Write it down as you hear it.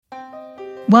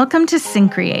Welcome to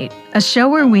Syncreate, a show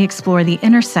where we explore the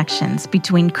intersections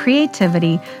between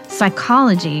creativity,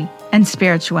 psychology, and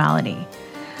spirituality.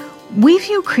 We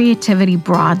view creativity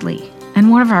broadly, and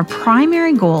one of our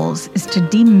primary goals is to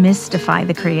demystify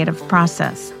the creative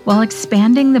process while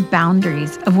expanding the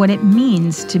boundaries of what it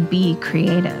means to be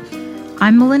creative.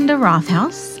 I'm Melinda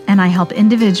Rothaus, and I help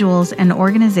individuals and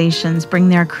organizations bring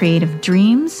their creative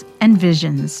dreams and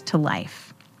visions to life.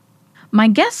 My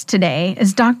guest today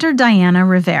is Dr. Diana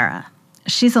Rivera.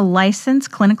 She's a licensed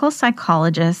clinical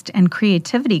psychologist and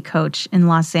creativity coach in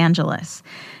Los Angeles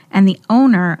and the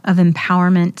owner of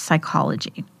Empowerment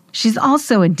Psychology. She's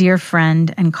also a dear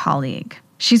friend and colleague.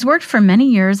 She's worked for many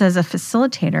years as a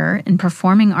facilitator in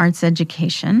performing arts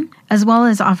education, as well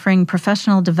as offering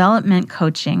professional development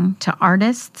coaching to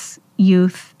artists,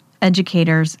 youth,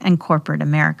 educators, and corporate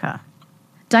America.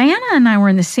 Diana and I were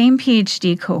in the same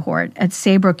PhD cohort at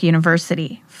Saybrook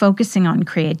University, focusing on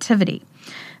creativity,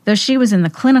 though she was in the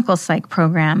clinical psych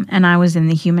program and I was in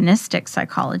the humanistic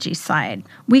psychology side.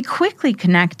 We quickly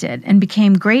connected and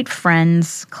became great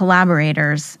friends,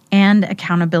 collaborators, and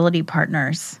accountability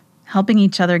partners, helping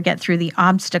each other get through the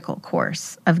obstacle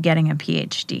course of getting a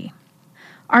PhD.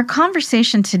 Our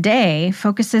conversation today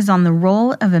focuses on the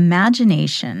role of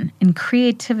imagination in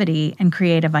creativity and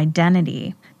creative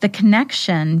identity, the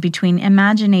connection between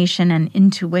imagination and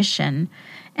intuition,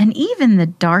 and even the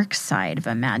dark side of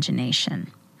imagination.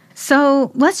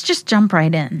 So let's just jump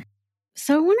right in.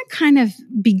 So I want to kind of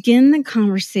begin the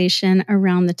conversation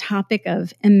around the topic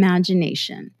of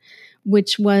imagination,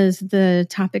 which was the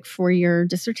topic for your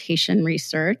dissertation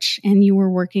research, and you were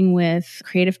working with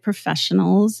creative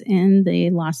professionals in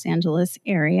the Los Angeles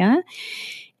area.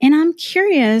 And I'm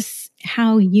curious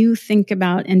how you think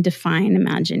about and define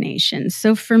imagination.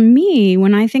 So for me,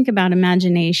 when I think about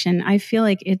imagination, I feel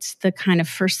like it's the kind of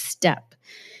first step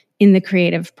in the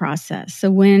creative process. So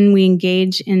when we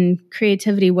engage in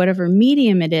creativity, whatever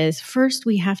medium it is, first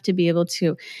we have to be able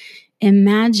to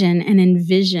imagine and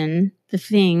envision the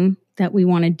thing that we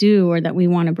want to do or that we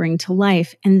want to bring to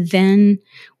life, and then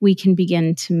we can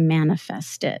begin to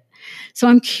manifest it. So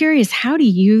I'm curious, how do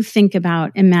you think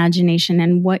about imagination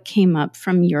and what came up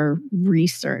from your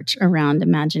research around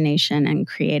imagination and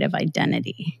creative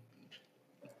identity?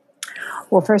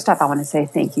 Well, first off, I want to say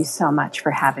thank you so much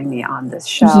for having me on this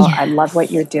show. Yeah. I love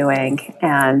what you're doing,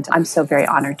 and I'm so very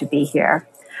honored to be here.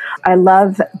 I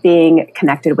love being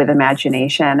connected with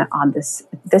imagination on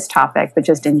this topic, but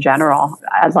just in general,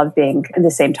 I love being in the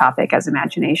same topic as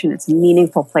imagination. It's a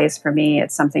meaningful place for me.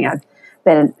 It's something I've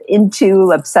been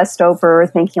into, obsessed over,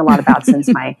 thinking a lot about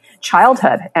since my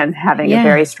childhood, and having a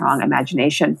very strong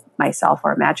imagination myself,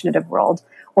 or imaginative world,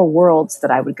 or worlds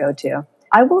that I would go to.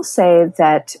 I will say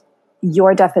that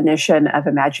your definition of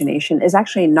imagination is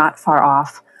actually not far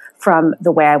off from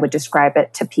the way I would describe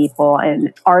it to people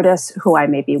and artists who I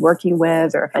may be working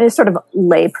with, or a sort of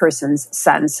layperson's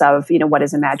sense of, what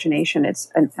is imagination.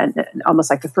 It's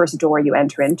almost like the first door you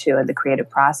enter into in the creative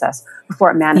process before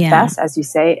it manifests, as you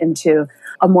say, into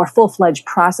a more full-fledged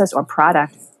process or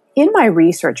product. In my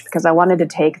research, because I wanted to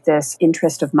take this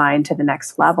interest of mine to the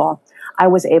next level, I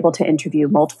was able to interview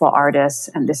multiple artists,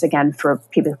 and this again for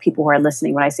people who are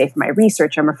listening, when I say for my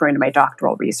research, I'm referring to my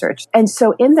doctoral research. And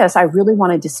so in this, I really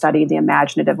wanted to study the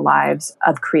imaginative lives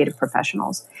of creative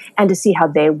professionals and to see how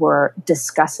they were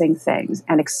discussing things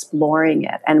and exploring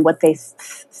it and what they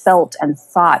felt and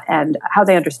thought and how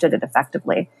they understood it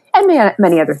effectively. And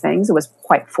many other things. It was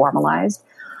quite formalized.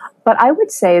 But I would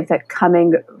say that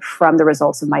coming from the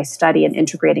results of my study and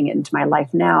integrating it into my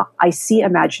life now, I see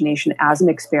imagination as an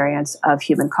experience of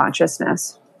human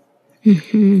consciousness.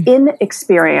 Mm-hmm. In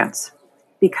experience,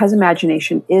 because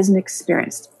imagination is an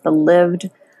experience, the lived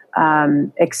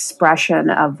expression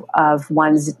of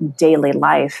one's daily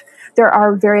life, there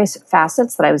are various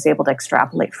facets that I was able to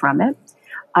extrapolate from it.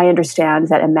 I understand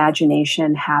that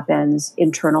imagination happens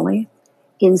internally,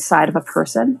 inside of a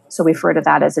person. So we refer to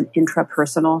that as an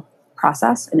intrapersonal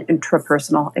process, an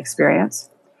intrapersonal experience.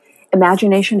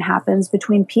 Imagination happens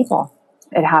between people.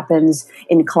 It happens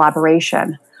in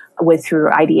collaboration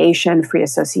through ideation, free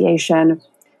association.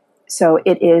 So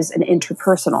it is an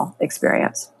interpersonal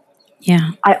experience.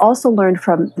 Yeah. I also learned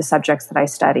from the subjects that I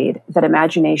studied that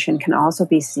imagination can also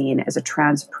be seen as a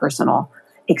transpersonal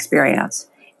experience.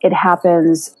 It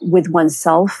happens with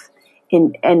oneself,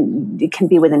 and it can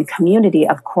be within community,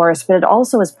 of course, but it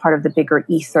also is part of the bigger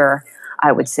ether,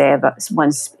 I would say, of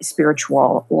one's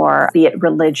spiritual, or be it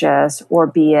religious, or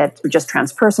be it just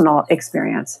transpersonal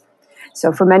experience.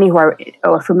 So for many who are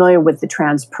familiar with the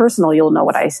transpersonal, you'll know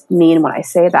what I mean when I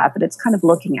say that, but it's kind of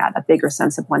looking at a bigger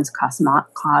sense of one's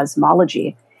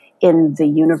cosmology in the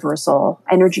universal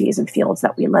energies and fields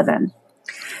that we live in.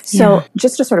 So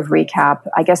just to sort of recap,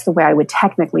 I guess the way I would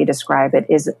technically describe it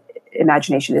is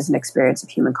imagination is an experience of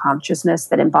human consciousness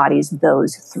that embodies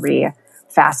those three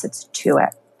facets to it.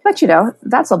 But,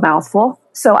 that's a mouthful.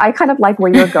 So I kind of like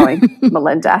where you're going,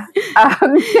 Melinda.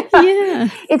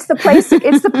 It's the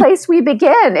place we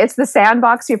begin. It's the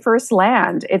sandbox you first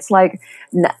land. It's like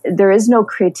there is no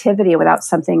creativity without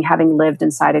something having lived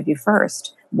inside of you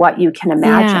first. What you can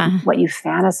imagine, what you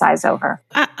fantasize over.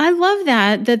 I love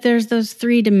that there's those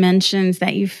three dimensions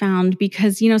that you found,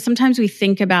 because, sometimes we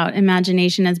think about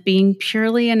imagination as being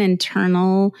purely an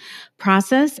internal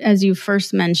process, as you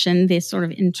first mentioned, this sort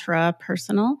of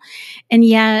intrapersonal. And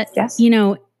yet,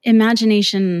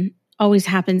 imagination always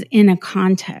happens in a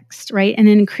context, right? And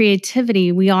in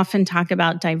creativity, we often talk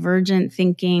about divergent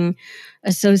thinking,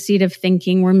 associative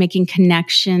thinking. We're making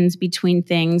connections between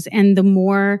things. And the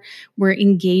more we're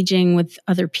engaging with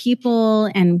other people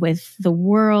and with the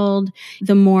world,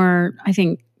 the more, I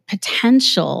think,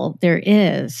 potential there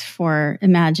is for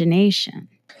imagination.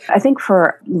 I think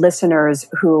for listeners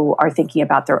who are thinking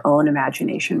about their own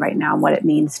imagination right now and what it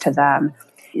means to them,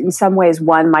 in some ways,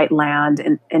 one might land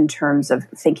in terms of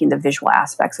thinking the visual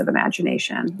aspects of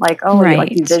imagination, like,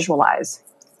 you visualize.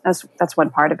 That's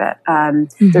one part of it.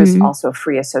 There's also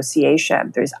free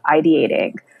association. There's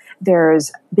ideating.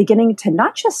 There's beginning to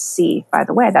not just see, by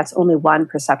the way, that's only one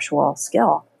perceptual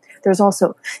skill. There's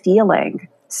also feeling,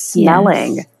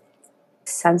 smelling,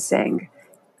 sensing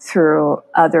through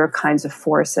other kinds of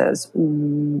forces,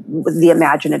 the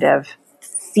imaginative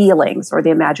feelings or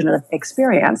the imaginative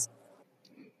experience.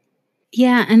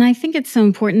 Yeah, and I think it's so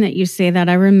important that you say that.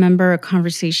 I remember a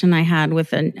conversation I had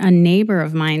with a neighbor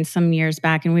of mine some years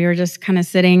back, and we were just kind of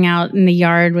sitting out in the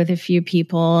yard with a few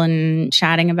people and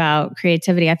chatting about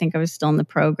creativity. I think I was still in the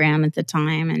program at the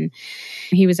time, and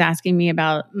he was asking me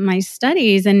about my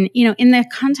studies. And, in the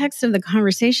context of the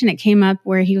conversation, it came up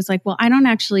where he was like, well, I don't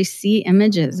actually see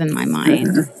images in my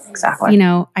mind. Exactly.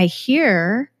 I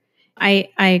hear... I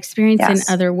experience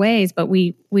in other ways, but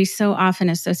we so often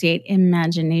associate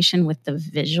imagination with the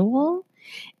visual.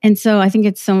 And so I think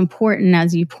it's so important,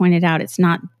 as you pointed out, it's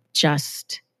not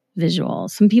just visual.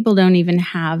 Some people don't even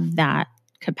have that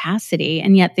capacity,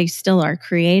 and yet they still are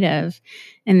creative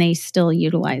and they still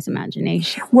utilize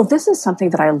imagination. Well, this is something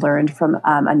that I learned from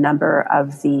a number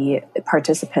of the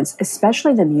participants,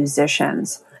 especially the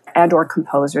musicians and or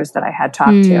composers that I had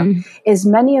talked to, is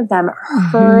many of them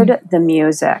heard the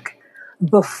music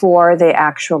before they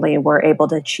actually were able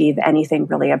to achieve anything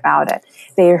really about it.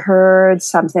 They heard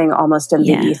something almost in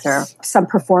the ether. Some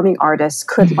performing artists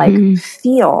could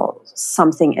feel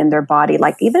something in their body,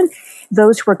 like even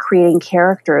those who were creating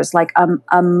characters, like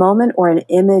a moment or an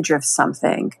image of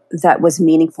something that was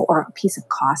meaningful, or a piece of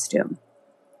costume,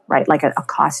 right? Like a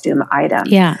costume item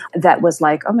that was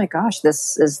like, oh my gosh,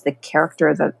 this is the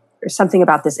character or something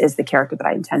about this is the character that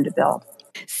I intend to build.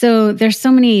 So there's so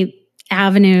many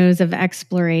avenues of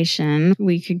exploration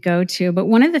we could go to. But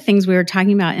one of the things we were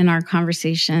talking about in our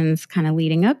conversations kind of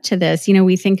leading up to this,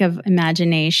 we think of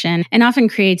imagination, and often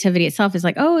creativity itself is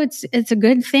like, oh, it's a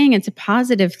good thing. It's a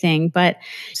positive thing. But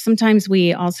sometimes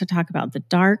we also talk about the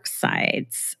dark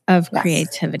sides of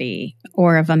creativity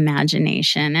or of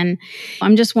imagination. And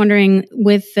I'm just wondering,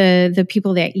 with the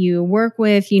people that you work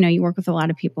with, you work with a lot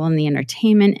of people in the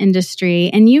entertainment industry,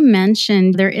 and you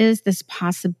mentioned there is this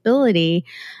possibility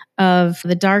of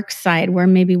the dark side where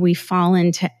maybe we fall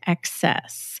into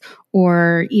excess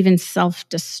or even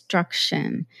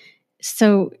self-destruction.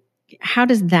 So how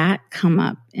does that come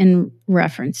up in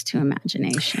reference to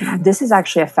imagination? This is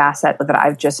actually a facet that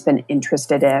I've just been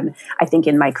interested in, I think,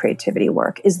 in my creativity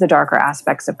work, is the darker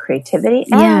aspects of creativity.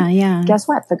 And guess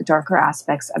what? The darker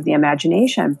aspects of the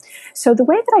imagination. So the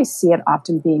way that I see it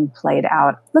often being played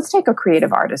out, let's take a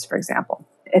creative artist, for example.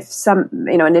 If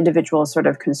an individual is sort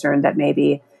of concerned that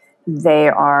maybe they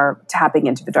are tapping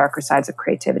into the darker sides of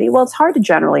creativity, well, it's hard to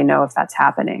generally know if that's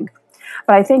happening.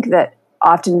 But I think that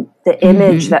often the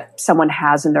image that someone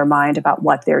has in their mind about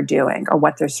what they're doing or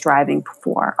what they're striving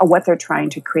for or what they're trying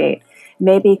to create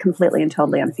may be completely and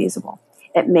totally unfeasible.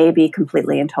 It may be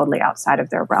completely and totally outside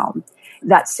of their realm.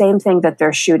 That same thing that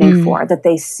they're shooting for, that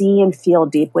they see and feel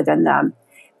deep within them,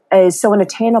 is so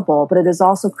unattainable, but it is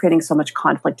also creating so much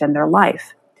conflict in their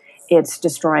life. It's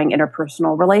destroying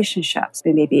interpersonal relationships,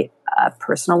 maybe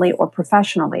personally or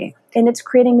professionally. And it's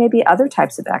creating maybe other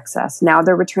types of excess. Now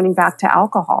they're returning back to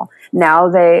alcohol. Now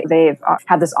they've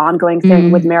had this ongoing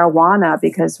thing with marijuana,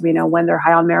 because we know when they're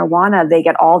high on marijuana, they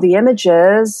get all the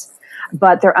images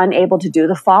but they're unable to do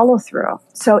the follow through.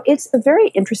 So it's a very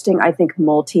interesting, I think,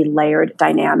 multi-layered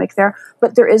dynamic there,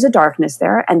 but there is a darkness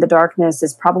there, and the darkness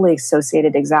is probably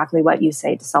associated exactly what you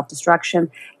say to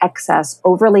self-destruction, excess,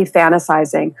 overly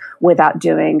fantasizing without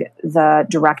doing the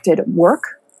directed work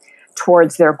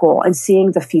towards their goal and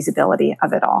seeing the feasibility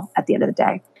of it all at the end of the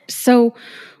day. So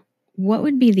what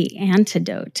would be the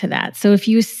antidote to that? So if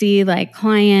you see like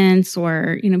clients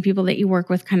or, people that you work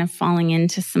with kind of falling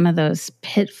into some of those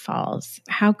pitfalls,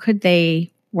 how could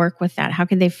they work with that? How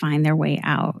could they find their way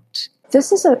out?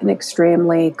 This is an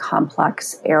extremely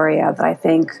complex area that I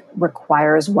think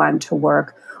requires one to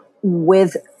work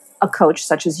with a coach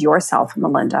such as yourself,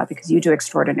 Melinda, because you do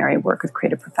extraordinary work with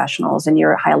creative professionals and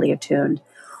you're highly attuned.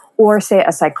 Or say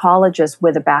a psychologist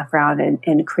with a background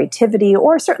in creativity,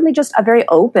 or certainly just a very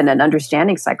open and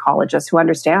understanding psychologist who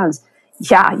understands,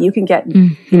 you can get,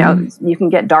 you can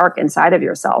get dark inside of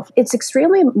yourself. It's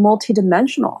extremely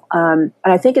multidimensional. And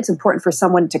I think it's important for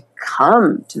someone to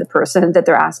come to the person that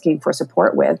they're asking for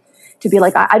support with, to be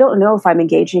like, I don't know if I'm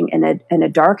engaging in a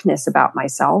darkness about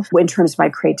myself in terms of my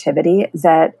creativity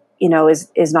that,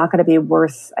 is not going to be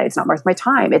it's not worth my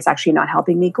time. It's actually not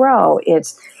helping me grow.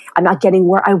 I'm not getting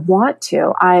where I want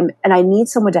to. And I need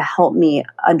someone to help me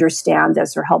understand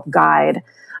this or help guide.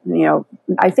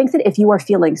 I think that if you are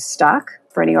feeling stuck,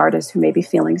 for any artist who may be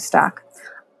feeling stuck,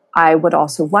 I would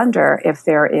also wonder if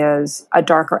there is a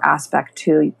darker aspect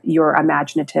to your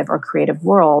imaginative or creative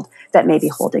world that may be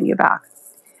holding you back.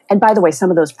 And by the way, some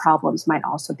of those problems might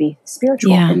also be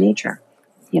spiritual in nature.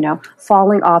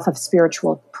 Falling off of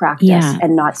spiritual practice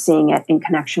and not seeing it in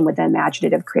connection with the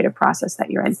imaginative creative process that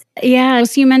you're in. Yeah.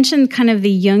 So you mentioned kind of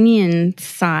the Jungian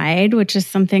side, which is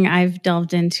something I've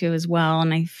delved into as well.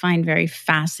 And I find very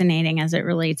fascinating as it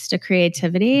relates to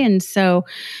creativity. And so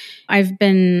I've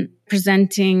been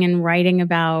presenting and writing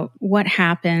about what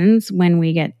happens when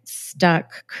we get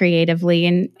stuck creatively.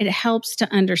 And it helps to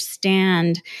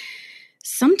understand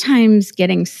sometimes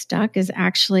getting stuck is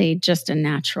actually just a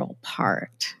natural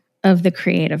part of the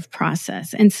creative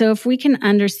process. And so if we can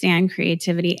understand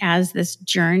creativity as this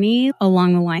journey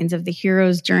along the lines of the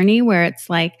hero's journey, where it's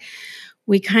like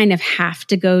we kind of have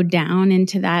to go down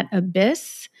into that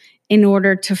abyss in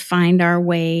order to find our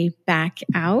way back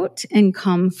out and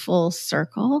come full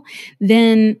circle,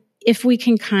 then if we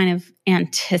can kind of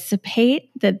anticipate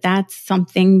that that's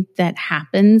something that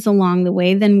happens along the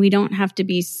way, then we don't have to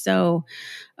be so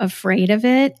afraid of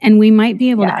it. And we might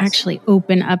be able to actually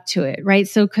open up to it, right?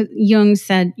 So Jung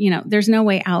said, there's no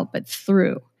way out but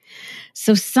through.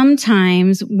 So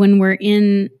sometimes when we're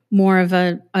in more of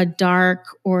a dark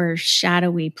or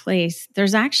shadowy place,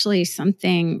 there's actually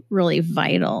something really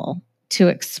vital to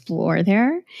explore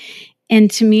there. And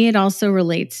to me, it also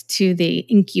relates to the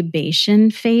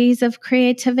incubation phase of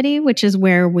creativity, which is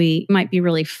where we might be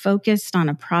really focused on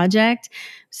a project.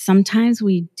 Sometimes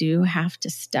we do have to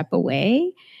step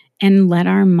away and let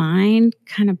our mind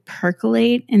kind of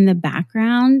percolate in the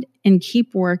background and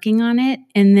keep working on it.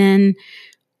 And then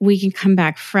we can come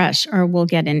back fresh, or we'll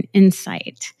get an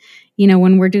insight.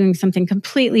 When we're doing something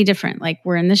completely different, like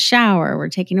we're in the shower, we're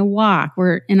taking a walk,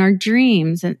 we're in our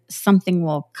dreams, and something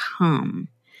will come.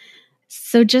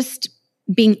 So just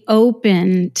being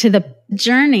open to the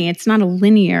journey, it's not a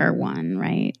linear one,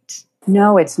 right?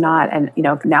 No, it's not. And,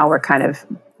 now we're kind of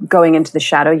going into the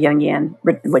shadow Jungian,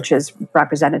 which is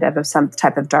representative of some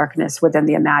type of darkness within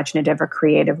the imaginative or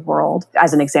creative world,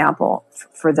 as an example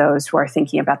for those who are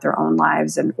thinking about their own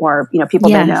lives or people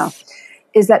they know,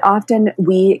 is that often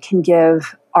we can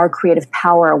give our creative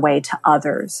power away to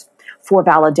others for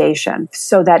validation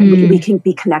so that we can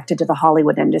be connected to the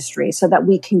Hollywood industry, so that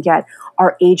we can get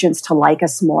our agents to like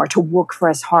us more, to work for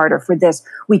us harder for this.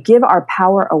 We give our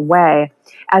power away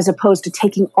as opposed to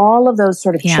taking all of those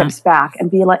sort of chips back and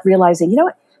be like realizing,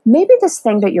 maybe this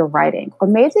thing that you're writing or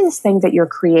maybe this thing that you're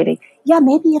creating,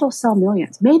 maybe it'll sell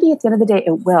millions. Maybe at the end of the day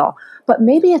it will, but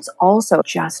maybe it's also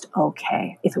just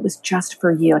okay if it was just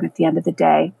for you. And at the end of the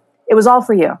day, it was all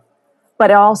for you. But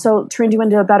it also turned you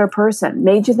into a better person,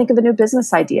 made you think of a new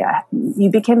business idea. You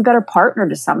became a better partner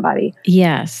to somebody.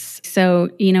 Yes. So,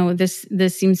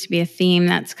 this seems to be a theme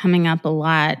that's coming up a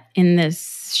lot in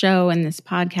this show and this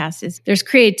podcast is there's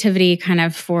creativity kind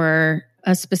of for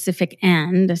a specific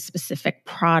end, a specific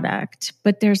product,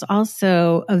 but there's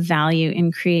also a value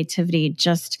in creativity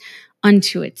just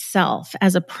unto itself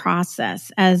as a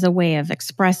process, as a way of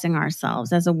expressing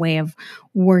ourselves, as a way of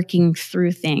working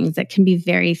through things that can be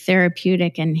very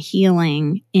therapeutic and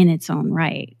healing in its own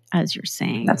right, as you're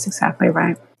saying. That's exactly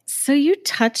right. So you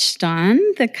touched on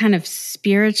the kind of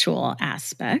spiritual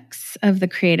aspects of the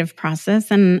creative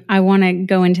process, and I want to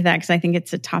go into that because I think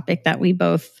it's a topic that we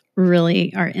both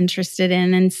really are interested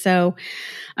in. And so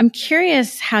I'm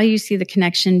curious how you see the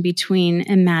connection between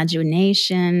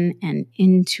imagination and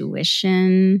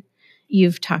intuition.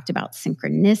 You've talked about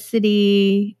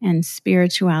synchronicity and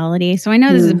spirituality. So I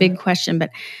know this is a big question, but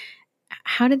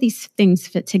how do these things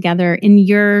fit together in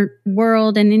your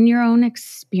world and in your own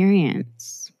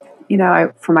experience?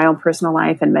 For my own personal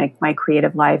life and my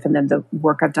creative life, and then the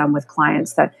work I've done with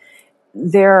clients, that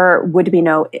there would be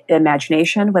no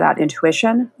imagination without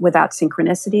intuition, without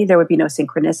synchronicity. There would be no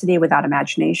synchronicity without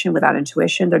imagination, without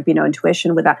intuition. There'd be no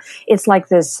intuition without. It's like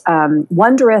this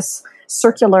wondrous,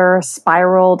 circular,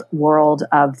 spiraled world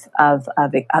of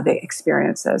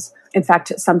experiences. In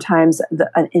fact, sometimes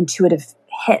an intuitive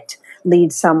hit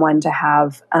leads someone to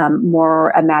have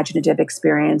more imaginative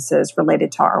experiences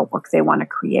related to our work they want to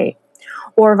create.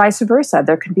 Or vice versa.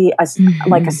 There could be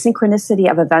like a synchronicity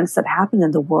of events that happen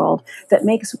in the world that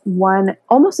makes one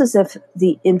almost as if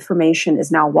the information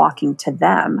is now walking to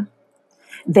them.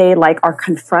 They are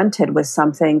confronted with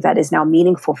something that is now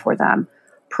meaningful for them,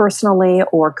 personally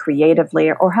or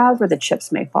creatively, or however the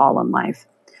chips may fall in life.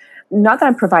 Not that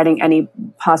I'm providing any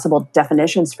possible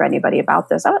definitions for anybody about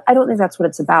this. I don't think that's what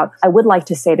it's about. I would like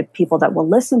to say to people that will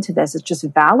listen to this is just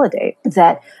validate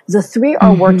that the three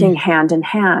are working hand in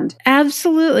hand.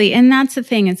 Absolutely. And that's the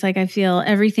thing. It's like I feel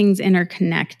everything's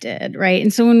interconnected, right?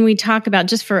 And so when we talk about,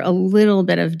 just for a little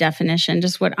bit of definition,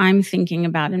 just what I'm thinking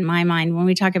about in my mind, when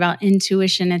we talk about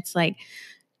intuition, it's like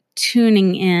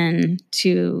tuning in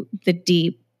to the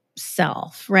deep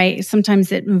self, right?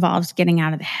 Sometimes it involves getting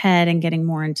out of the head and getting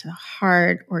more into the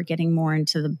heart, or getting more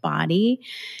into the body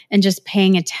and just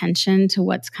paying attention to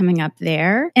what's coming up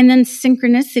there. And then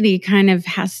synchronicity kind of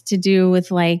has to do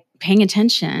with paying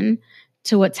attention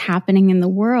to what's happening in the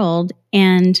world.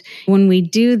 And when we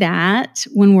do that,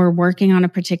 when we're working on a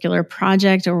particular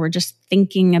project or we're just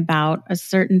thinking about a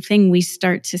certain thing, we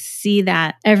start to see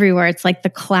that everywhere. It's like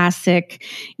the classic,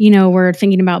 we're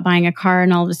thinking about buying a car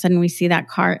and all of a sudden we see that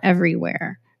car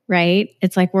everywhere, right?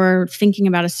 It's like we're thinking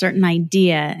about a certain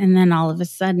idea and then all of a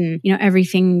sudden,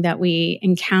 everything that we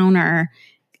encounter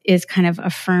is kind of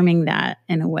affirming that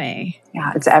in a way.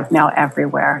 Yeah, it's now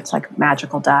everywhere. It's like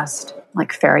magical dust,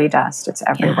 like fairy dust. It's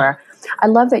everywhere. Yeah. I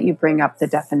love that you bring up the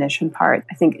definition part.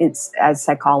 I think it's, as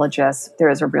psychologists, there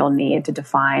is a real need to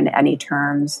define any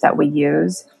terms that we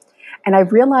use. And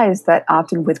I've realized that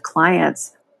often with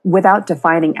clients, without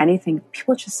defining anything,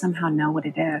 people just somehow know what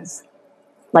it is.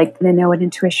 Like they know what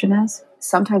intuition is.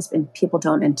 Sometimes people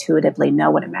don't intuitively know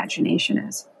what imagination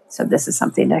is. So this is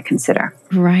something to consider.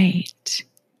 Right.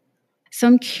 So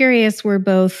I'm curious, we're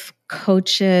both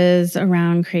coaches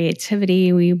around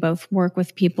creativity. We both work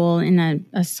with people in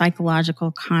a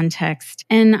psychological context.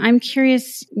 And I'm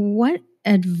curious, what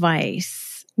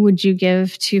advice would you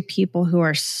give to people who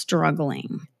are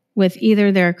struggling with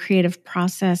either their creative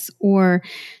process or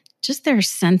just their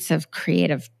sense of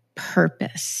creative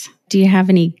purpose? Do you have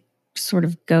any sort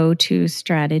of go-to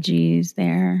strategies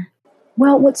there?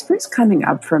 Well, what's first coming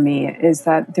up for me is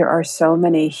that there are so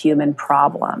many human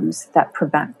problems that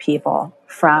prevent people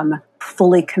from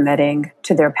fully committing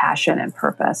to their passion and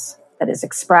purpose that is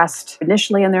expressed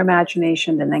initially in their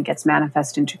imagination and then gets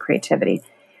manifest into creativity.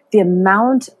 The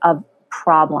amount of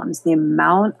problems, the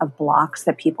amount of blocks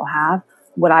that people have,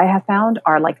 what I have found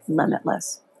are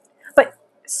limitless. But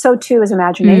so too is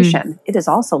imagination. It is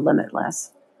also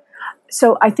limitless.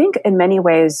 So I think in many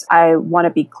ways, I want to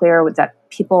be clear with that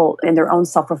people in their own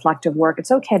self-reflective work,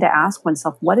 it's okay to ask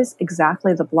oneself, what is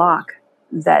exactly the block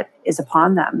that is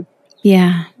upon them?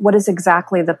 Yeah. What is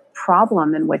exactly the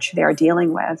problem in which they are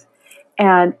dealing with?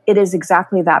 And it is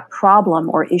exactly that problem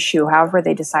or issue, however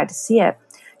they decide to see it,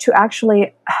 to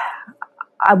actually,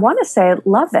 I want to say,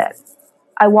 love it.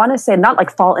 I want to say,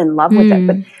 not fall in love with it,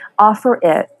 but offer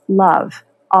it love,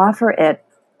 offer it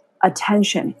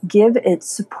attention, give it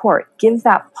support, give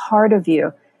that part of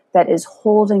you that is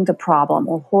holding the problem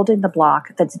or holding the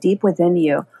block that's deep within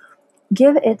you,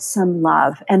 give it some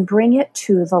love and bring it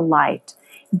to the light.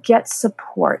 Get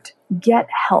support, get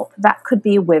help. That could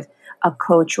be with a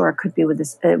coach, or it could be with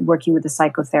this, working with a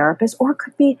psychotherapist, or it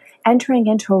could be entering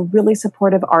into a really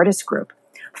supportive artist group,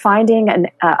 finding an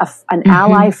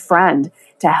ally friend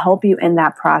to help you in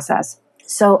that process.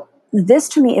 So this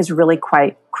to me is really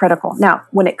quite critical. Now,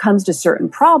 when it comes to certain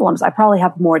problems, I probably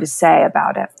have more to say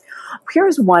about it.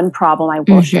 Here's one problem I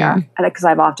will share, because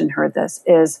I've often heard this,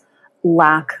 is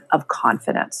lack of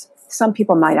confidence. Some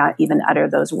people might not even utter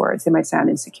those words. They might sound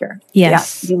insecure.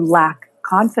 Yes. You lack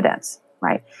confidence,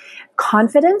 right?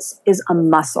 Confidence is a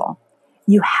muscle.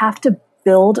 You have to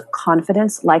build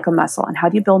confidence like a muscle. And how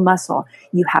do you build muscle?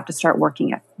 You have to start working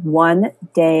it one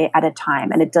day at a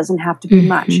time. And it doesn't have to be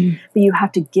much, but you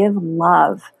have to give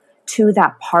love to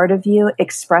that part of you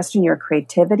expressed in your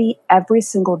creativity every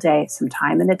single day, some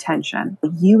time and attention.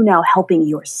 You now helping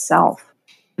yourself.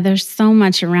 There's so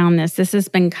much around this. This has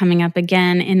been coming up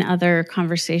again in other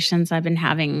conversations I've been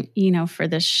having, for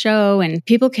this show. And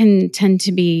people can tend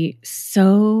to be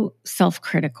so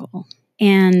self-critical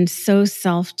and so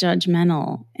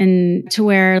self-judgmental, and to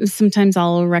where sometimes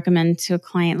I'll recommend to a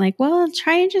client, like, well,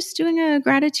 try just doing a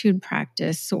gratitude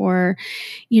practice, or,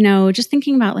 just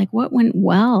thinking about like what went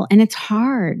well. And it's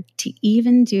hard to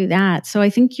even do that. So I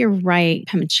think you're right.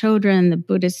 Pema Chodron, the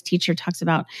Buddhist teacher, talks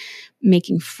about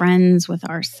making friends with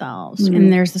ourselves.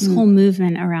 And there's this whole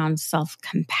movement around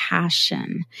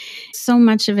self-compassion. So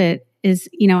much of it is,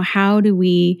 how do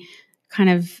we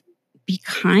kind of be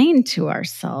kind to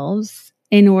ourselves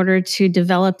in order to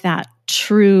develop that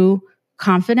true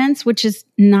confidence, which is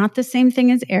not the same thing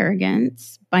as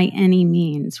arrogance by any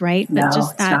means, right? No, but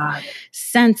just that not.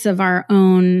 Sense of our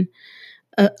own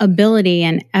ability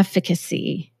and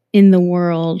efficacy in the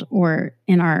world or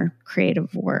in our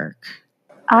creative work.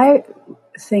 I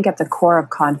think at the core of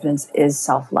confidence is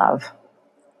self-love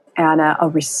and a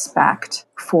respect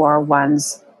for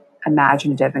one's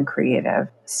imaginative and creative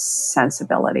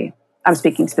sensibility. I'm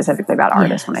speaking specifically about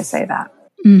artists when I say that.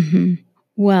 Mm-hmm.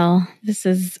 Well, this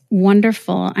is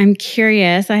wonderful. I'm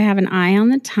curious. I have an eye on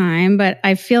the time, but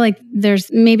I feel like there's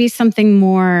maybe something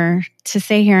more to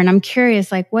say here. And I'm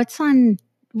curious, like, what's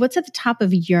at the top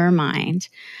of your mind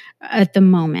at the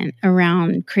moment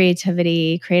around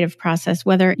creativity, creative process,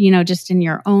 whether, just in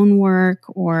your own work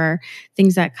or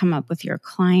things that come up with your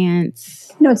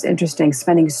clients? It's interesting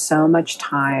spending so much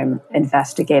time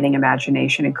investigating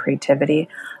imagination and creativity.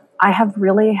 I have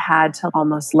really had to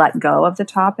almost let go of the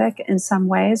topic in some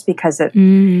ways because it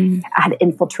had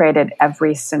infiltrated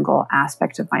every single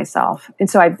aspect of myself. And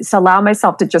so I allow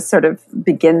myself to just sort of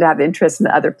begin to have interest in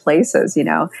other places,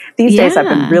 These days I've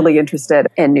been really interested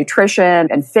in nutrition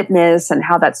and fitness and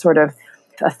how that sort of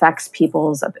affects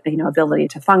people's, ability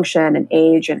to function and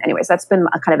age. And anyways, that's been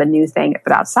a kind of a new thing,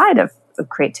 but outside of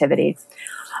creativity.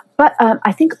 But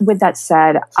I think with that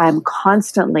said, I'm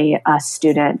constantly a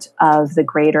student of the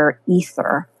greater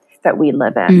ether that we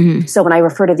live in. So when I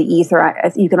refer to the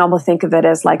ether, you can almost think of it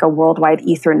as like a worldwide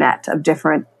ethernet of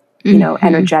different,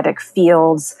 energetic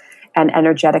fields and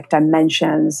energetic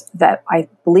dimensions that I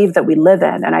believe that we live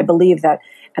in. And I believe that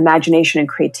imagination and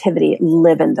creativity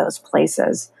live in those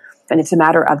places. And it's a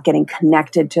matter of getting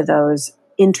connected to those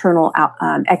internal,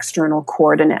 external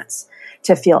coordinates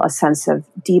to feel a sense of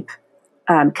deep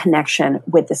connection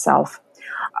with the self.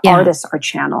 Yeah. Artists are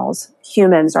channels.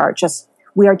 Humans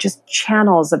we are just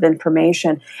channels of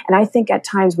information. And I think at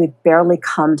times we've barely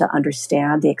come to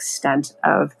understand the extent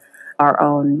of our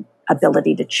own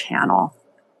ability to channel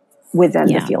within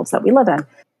the fields that we live in.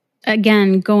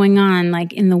 Again, going on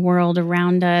like in the world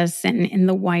around us and in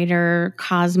the wider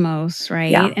cosmos,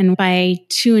 right? Yeah. And by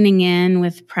tuning in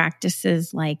with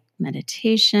practices like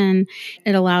meditation,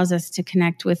 it allows us to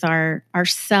connect with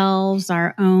ourselves,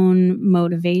 our own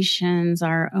motivations,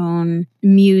 our own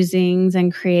musings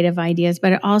and creative ideas,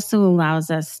 but it also allows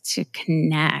us to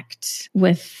connect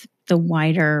with the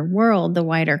wider world, the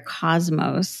wider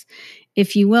cosmos,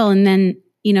 if you will. And then,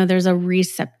 there's a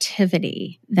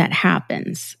receptivity that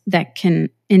happens that can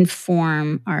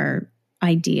inform our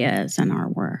ideas and our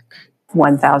work.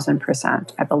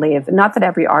 1,000%, I believe. Not that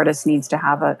every artist needs to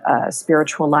have a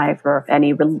spiritual life or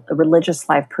any religious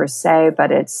life per se,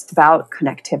 but it's about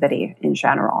connectivity in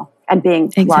general and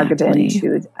being plugged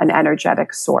into an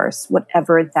energetic source,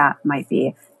 whatever that might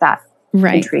be. That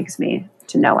intrigues me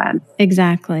to no end.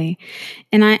 Exactly.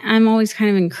 And I'm always kind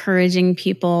of encouraging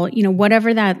people,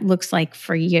 whatever that looks like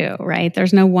for you, right?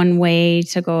 There's no one way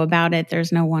to go about it.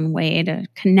 There's no one way to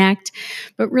connect,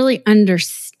 but really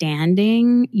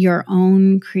understanding your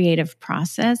own creative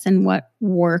process and what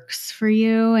works for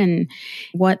you and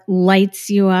what lights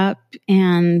you up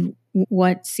and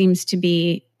what seems to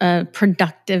be a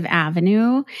productive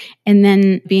avenue, and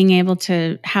then being able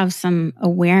to have some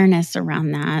awareness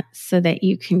around that so that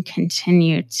you can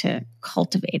continue to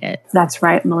cultivate it. That's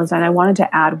right, Melissa. And I wanted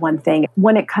to add one thing.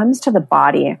 When it comes to the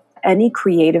body, any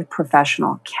creative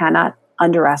professional cannot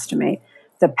underestimate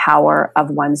the power of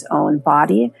one's own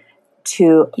body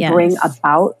to bring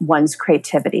about one's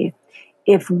creativity.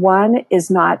 If one is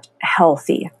not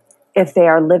healthy, if they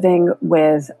are living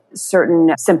with certain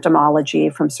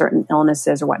symptomology from certain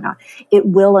illnesses or whatnot, it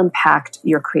will impact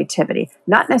your creativity.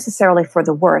 Not necessarily for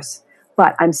the worse,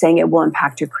 but I'm saying it will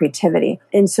impact your creativity.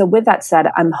 And so with that said,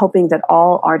 I'm hoping that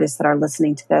all artists that are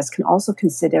listening to this can also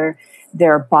consider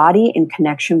their body in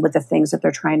connection with the things that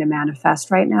they're trying to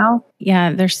manifest right now.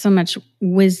 Yeah, there's so much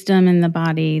wisdom in the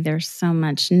body. There's so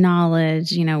much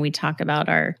knowledge. We talk about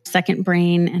our second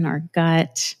brain and our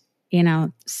gut,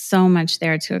 so much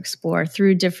there to explore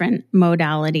through different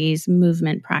modalities,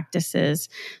 movement practices,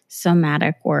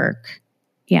 somatic work.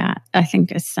 Yeah, I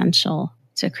think essential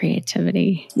to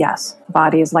creativity. Yes.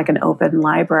 Body is like an open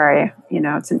library.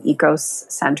 It's an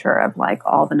center of like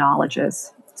all the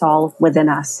knowledges. It's all within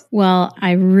us. Well,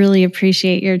 I really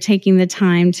appreciate your taking the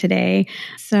time today.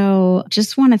 So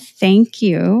just want to thank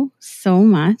you so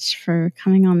much for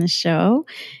coming on the show.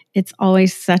 It's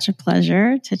always such a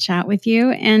pleasure to chat with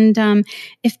you. And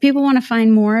if people want to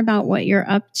find more about what you're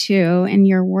up to and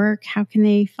your work, how can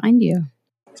they find you?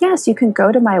 Yes, you can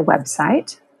go to my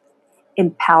website,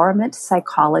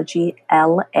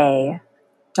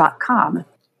 empowermentpsychologyla.com.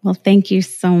 Well, thank you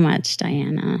so much,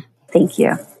 Diana. Thank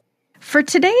you. For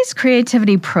today's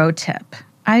creativity pro tip,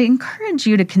 I encourage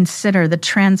you to consider the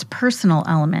transpersonal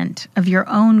element of your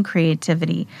own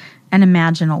creativity and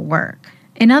imaginal work.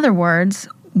 In other words,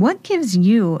 what gives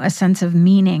you a sense of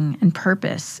meaning and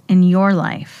purpose in your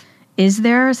life? Is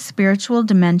there a spiritual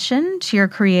dimension to your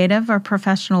creative or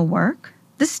professional work?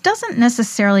 This doesn't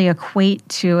necessarily equate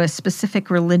to a specific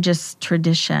religious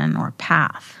tradition or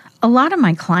path. A lot of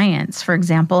my clients, for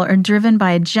example, are driven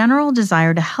by a general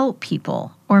desire to help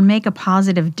people or make a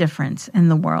positive difference in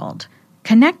the world.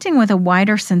 Connecting with a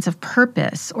wider sense of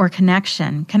purpose or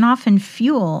connection can often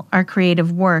fuel our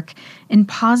creative work in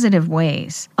positive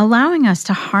ways, allowing us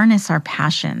to harness our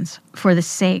passions for the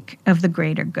sake of the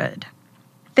greater good.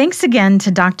 Thanks again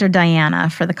to Dr. Diana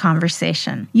for the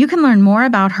conversation. You can learn more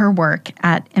about her work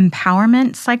at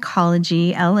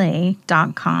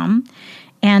empowermentpsychologyla.com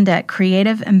and at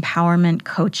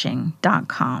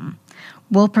creativeempowermentcoaching.com.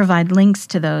 We'll provide links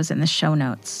to those in the show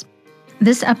notes.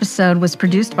 This episode was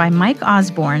produced by Mike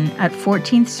Osborne at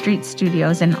 14th Street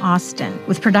Studios in Austin,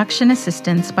 with production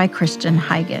assistance by Christian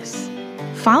Hygas.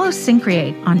 Follow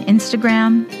Syncreate on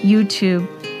Instagram, YouTube,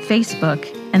 Facebook,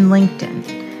 and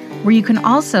LinkedIn, where you can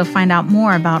also find out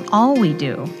more about all we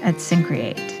do at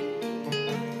Syncreate.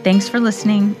 Thanks for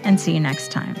listening, and see you next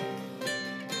time.